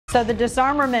So the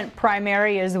disarmament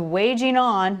primary is waging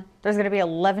on. There's going to be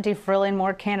 11 trillion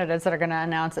more candidates that are going to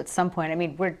announce at some point. I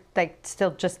mean, we're like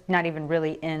still just not even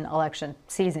really in election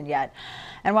season yet.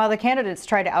 And while the candidates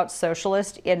try to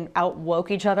out-socialist and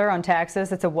out-woke each other on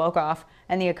taxes, it's a woke-off,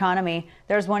 and the economy,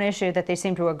 there's one issue that they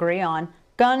seem to agree on: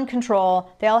 gun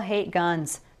control. They all hate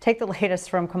guns. Take the latest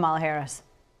from Kamala Harris.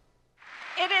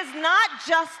 It is not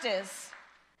justice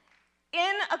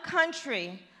in a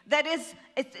country that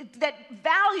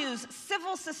values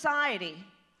civil society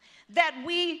that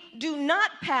we do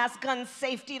not pass gun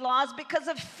safety laws because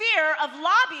of fear of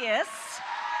lobbyists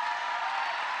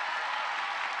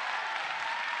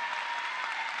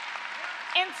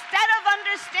instead of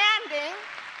understanding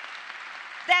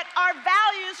that our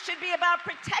values should be about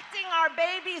protecting our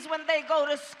babies when they go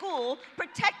to school,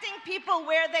 protecting people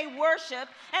where they worship,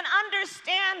 and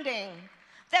understanding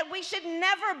that we should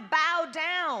never bow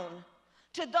down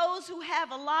to those who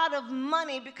have a lot of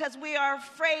money because we are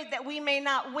afraid that we may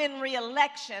not win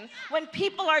re-election when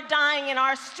people are dying in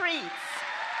our streets.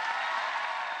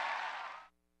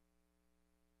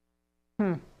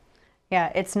 Yeah,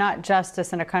 it's not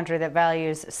justice in a country that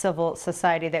values civil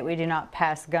society that we do not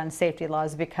pass gun safety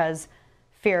laws because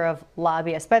fear of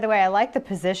lobbyists. By the way, I like the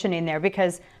positioning there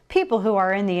because people who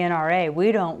are in the NRA,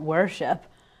 we don't worship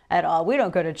at all. We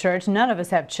don't go to church. None of us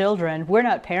have children. We're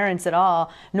not parents at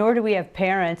all, nor do we have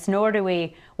parents, nor do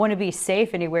we want to be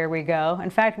safe anywhere we go. In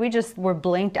fact, we just were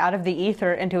blinked out of the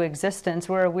ether into existence.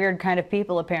 We're a weird kind of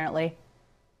people, apparently.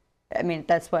 I mean,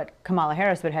 that's what Kamala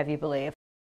Harris would have you believe.